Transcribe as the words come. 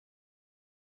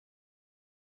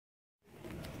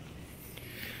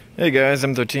Hey guys,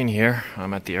 M13 here.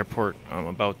 I'm at the airport. I'm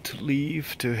about to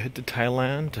leave to head to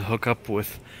Thailand to hook up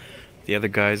with the other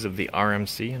guys of the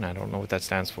RMC, and I don't know what that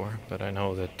stands for, but I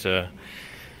know that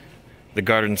the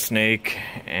Garden Snake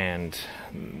and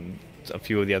a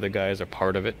few of the other guys are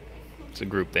part of it. It's a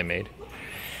group they made.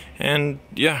 And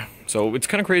yeah, so it's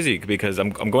kind of crazy because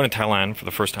I'm going to Thailand for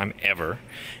the first time ever,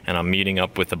 and I'm meeting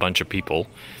up with a bunch of people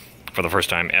for the first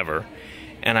time ever.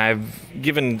 And I've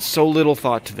given so little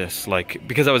thought to this, like,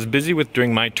 because I was busy with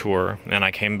doing my tour, and I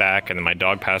came back, and then my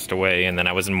dog passed away, and then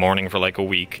I was in mourning for like a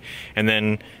week, and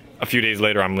then a few days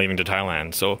later I'm leaving to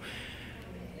Thailand. So,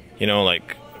 you know,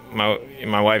 like,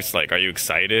 my wife's like, are you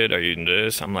excited? Are you into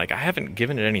this? I'm like, I haven't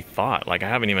given it any thought. Like, I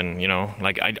haven't even, you know,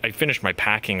 like, I finished my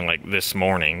packing like this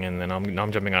morning, and then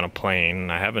I'm jumping on a plane,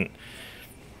 and I haven't,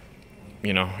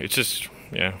 you know, it's just,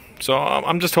 yeah. So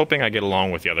I'm just hoping I get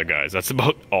along with the other guys. That's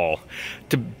about all.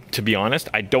 To be honest,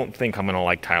 I don't think I'm gonna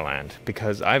like Thailand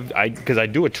because I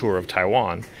do a tour of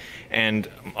Taiwan, and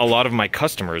a lot of my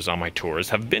customers on my tours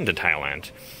have been to Thailand,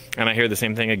 and I hear the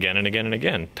same thing again and again and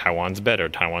again. Taiwan's better.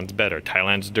 Taiwan's better.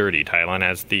 Thailand's dirty. Thailand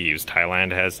has thieves.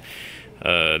 Thailand has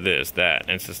this, that,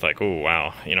 and it's just like, oh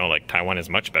wow, you know, like Taiwan is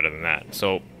much better than that.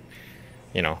 So,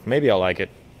 you know, maybe I'll like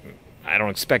it. I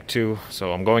don't expect to,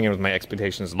 so I'm going in with my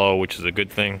expectations low, which is a good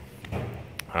thing.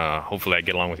 Hopefully I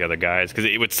get along with the other guys, because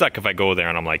it would suck if I go there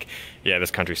and I'm like, yeah,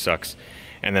 this country sucks,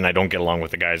 and then I don't get along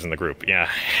with the guys in the group. Yeah,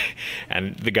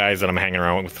 and the guys that I'm hanging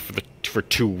around with for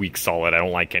 2 weeks solid, I don't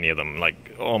like any of them.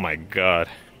 Like, oh my god.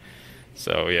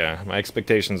 So yeah, my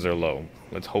expectations are low.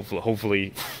 Let's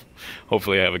hopefully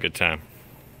I have a good time.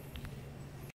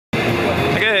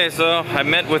 Okay, so I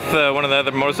met with one of the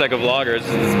other motorcycle vloggers. This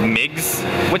is Migs.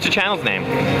 What's your channel's name?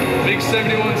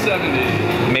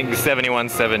 Mig7170.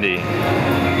 Mig7170.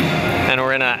 And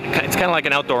we're in it's kind of like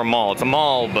an outdoor mall. It's a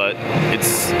mall, but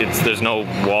there's no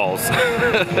walls.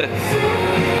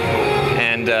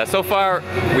 And so far,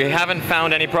 we haven't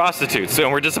found any prostitutes, so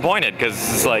we're disappointed because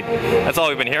it's like, that's all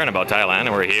we've been hearing about Thailand,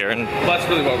 and we're here. And well, that's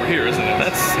really why we're here, isn't it?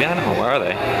 Yeah, I know. Where are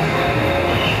they?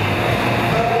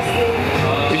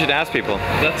 We should ask people.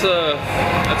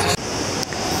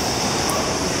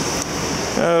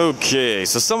 Okay,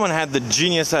 so someone had the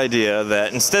genius idea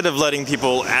that instead of letting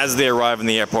people, as they arrive in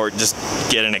the airport, just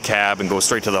get in a cab and go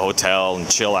straight to the hotel and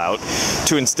chill out,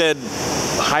 to instead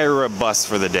hire a bus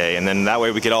for the day, and then that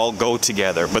way we could all go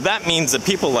together. But that means that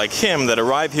people like him that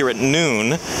arrive here at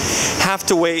noon have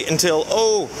to wait until,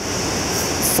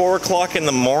 4 o'clock in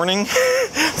the morning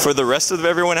for the rest of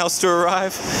everyone else to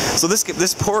arrive. So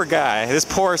this poor guy, this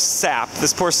poor sap,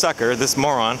 this poor sucker, this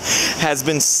moron, has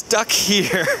been stuck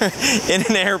here in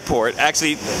an airport.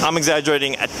 Actually, I'm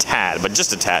exaggerating a tad, but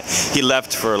just a tad. He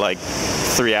left for like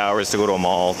 3 hours to go to a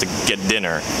mall to get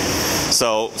dinner.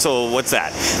 So what's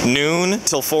that? Noon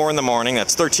till 4 in the morning,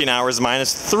 that's 13 hours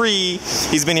minus 3.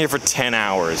 He's been here for 10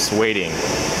 hours waiting.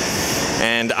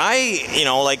 And you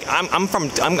know, like, I'm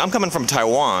coming from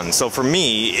Taiwan, so for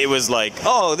me it was like,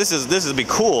 oh, this would be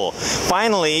cool.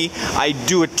 Finally, I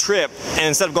do a trip, and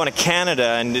instead of going to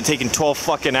Canada and taking 12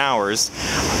 fucking hours,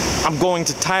 I'm going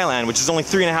to Thailand, which is only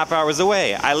 3.5 hours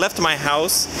away. I left my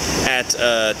house at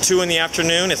 2 in the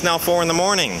afternoon. It's now 4 in the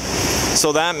morning.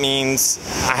 So that means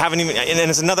I haven't even, and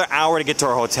it's another hour to get to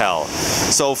our hotel.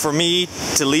 So for me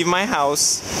to leave my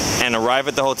house and arrive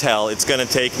at the hotel, it's gonna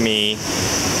take me,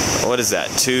 what is that,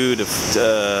 2 to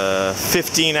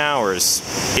 15 hours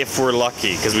if we're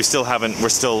lucky, because we still haven't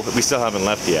left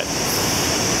yet.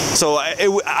 So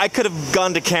I could have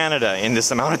gone to Canada in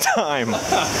this amount of time.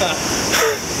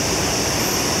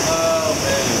 Oh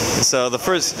man. So the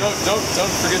first. Don't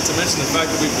forget to mention the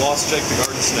fact that we've lost Jake the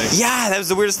Garden Snake. Yeah, that was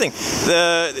the weirdest thing.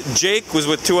 Jake was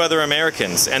with 2 other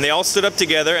Americans, and they all stood up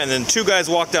together, and then 2 guys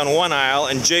walked down one aisle,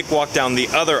 and Jake walked down the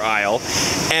other aisle,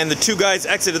 and the 2 guys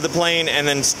exited the plane and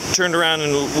then turned around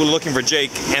and were looking for Jake,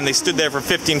 and they stood there for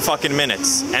 15 fucking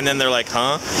minutes, and then they're like,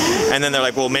 huh? And then they're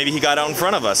like, well, maybe he got out in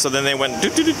front of us. So then they went do.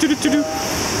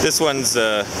 This one's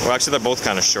well, actually they're both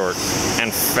kind of short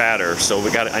and fatter, so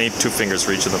I need 2 fingers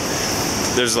for each of them.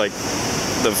 There's like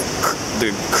the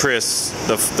Chris,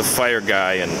 the fire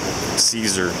guy, and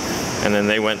Caesar, and then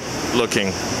they went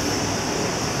looking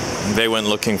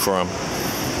for him.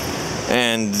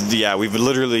 And yeah, we've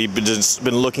literally just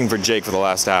been looking for Jake for the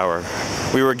last hour.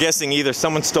 We were guessing either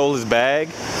someone stole his bag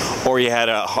or he had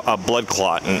a blood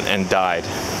clot and died.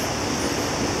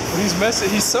 He's messy.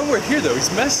 He's somewhere here though.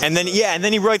 He's messy. And then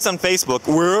he writes on Facebook,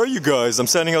 "Where are you guys? I'm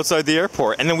standing outside the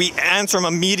airport." And then we answer him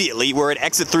immediately. We're at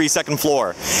exit 3, second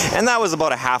floor, and that was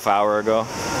about a half hour ago.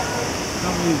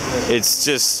 It's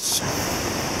just.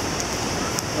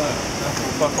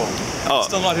 fuckhole. Oh,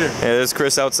 Still not here. Yeah, there's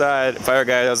Chris outside. Fire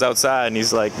guy was outside, and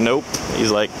he's like, nope.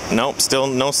 He's like, nope. Still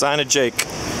no sign of Jake.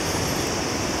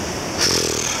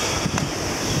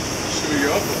 Sure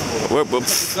you're up before.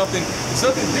 It's nothing,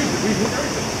 dude. We moved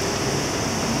everything.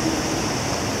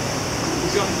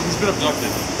 He's been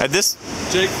abducted. At this,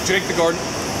 Jake the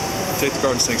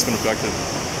GaRdenSnake's been abducted.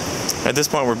 At this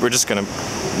point, we're probably just gonna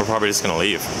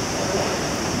leave.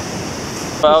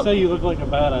 You say you look like a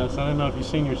badass. I don't know if you've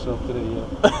seen yourself today yet.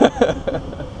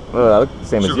 Well, I look the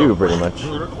same as you, pretty much.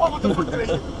 What the fuck did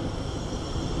they?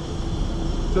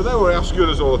 So they were our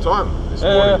scooters all the time. This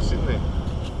morning, sitting there.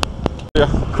 Yeah.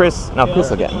 Chris will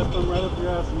get me. Right up your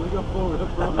ass and look up forward, I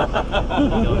promise.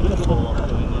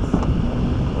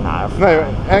 No,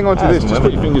 hang on to this. Just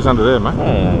put your fingers under there, mate.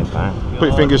 Yeah, it's fine. Put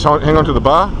your fingers, hang on to the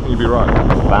bar, and you'll be right.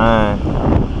 Fine.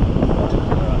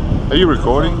 Are you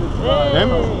recording him?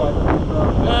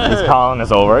 He's calling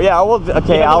us over. Yeah, well,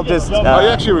 okay, I'll just... Are you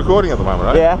actually recording at the moment,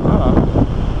 right? Yeah.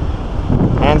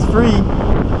 Hands free.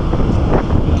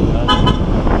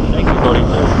 Recording.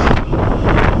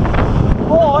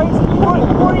 Boys,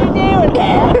 what are you doing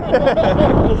there?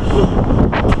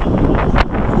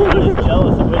 I'm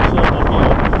jealous of windshield up here.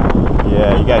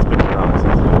 Yeah, you guys picked the wrong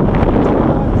season.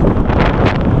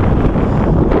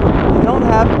 They don't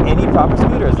have any proper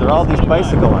scooters. They're all these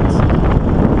bicycle ones.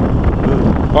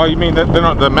 Oh, you mean that they're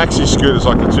not the maxi scooters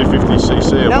like the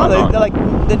 250cc? No,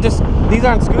 they're just, these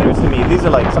aren't scooters to me. These are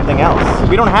like something else.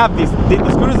 We don't have these,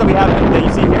 the scooters that we have that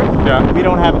you see here. Yeah. We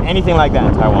don't have anything like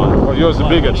that in Taiwan. Well, yours are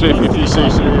bigger,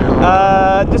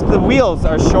 250cc. Just the wheels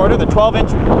are shorter. They're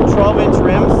 12-inch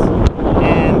rims,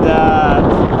 and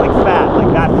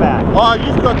like that fat. Oh,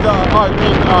 you've got you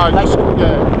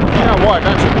know what?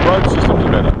 That's the road system's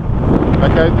better.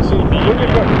 Okay, see, what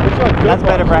you've got, it's like That's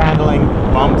better for handling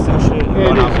bumps and shit. And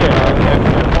yeah, it is,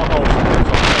 and potholes.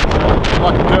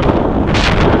 Like a dirt bike.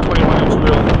 21-inch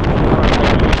wheel.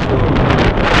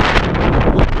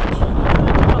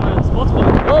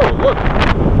 Oh, look.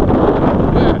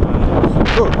 Yeah.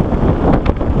 Look.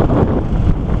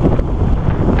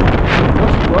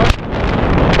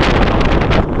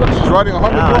 Look, she's riding a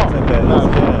Honda No, Drop. it's like that.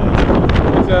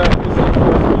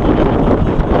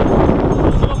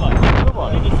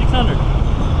 It's 600.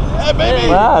 Yeah, baby.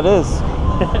 Wow, it is.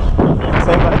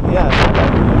 Same bike? Yeah, same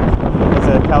bike. It's a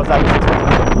Kawasaki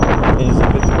 600. It is a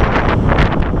good too.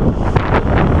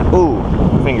 Ooh,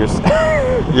 fingers.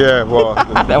 Yeah, well.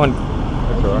 That one.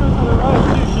 That's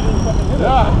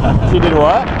alright. She did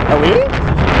what? A wheel?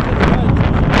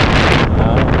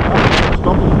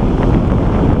 Stop.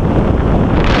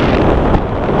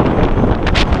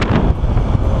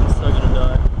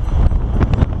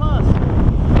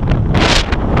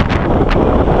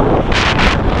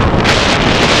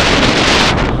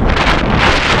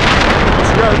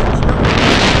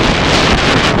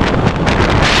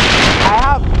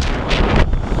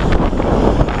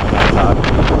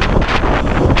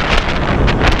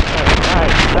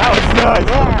 That was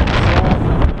nice.